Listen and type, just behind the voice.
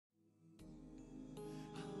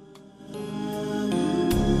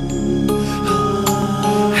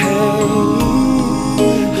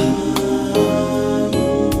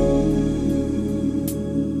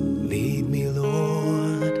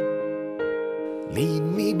Lead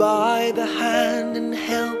me by the hand and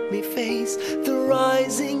help me face the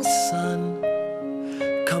rising sun.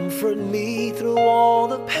 Comfort me through all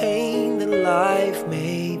the pain that life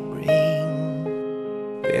may bring.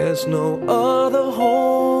 There's no other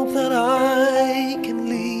hope that I can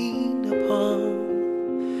lean upon.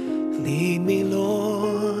 Lead me,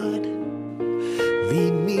 Lord,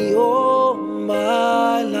 lead me all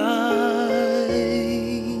my life.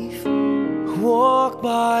 Walk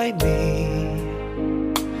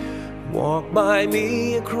by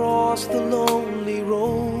me across the lonely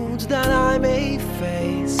roads that I may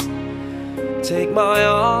face. Take my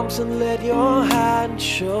arms and let your hand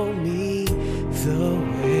show me the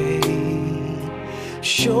way.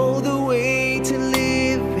 Show the way to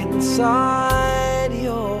live inside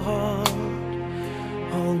your heart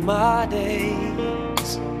all my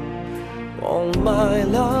days, all my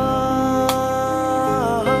life.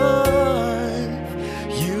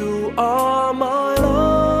 You are my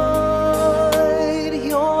light,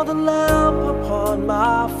 you're the lamp upon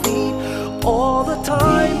my feet. All the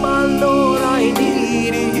time, my Lord, I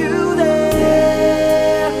need you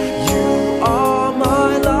there. You are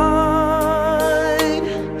my light,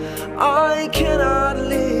 I cannot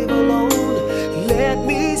live alone. Let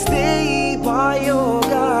me stay by your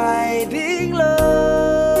guiding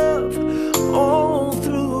love all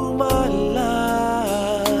through my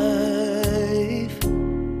life.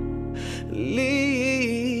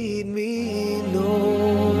 Lead me,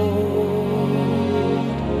 Lord.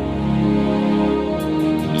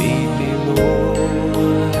 Lead me,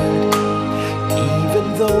 Lord. Even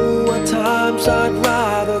though at times I'd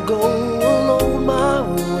rather go alone my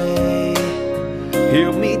way,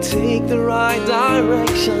 help me take the right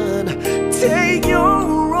direction. Take your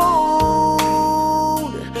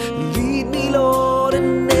road. Lead me, Lord,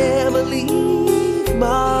 and never leave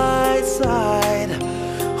my side.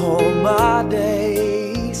 All my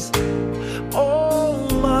days, all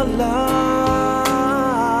my life.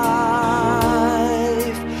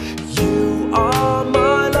 You are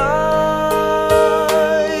my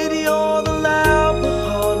light, you're the lamp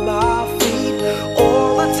upon my feet.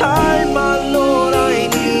 All the time, my Lord, I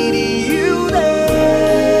need you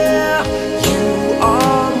there. You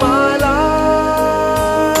are my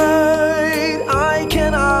light, I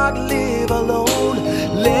cannot live alone.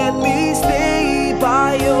 Let me stay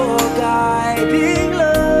by your guiding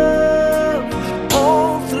love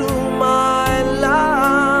all through my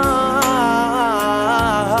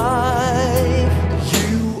life.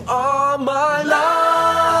 You are my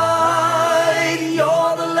light,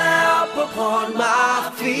 you're the lamp upon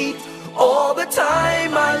my feet. All the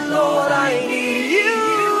time, my Lord, I need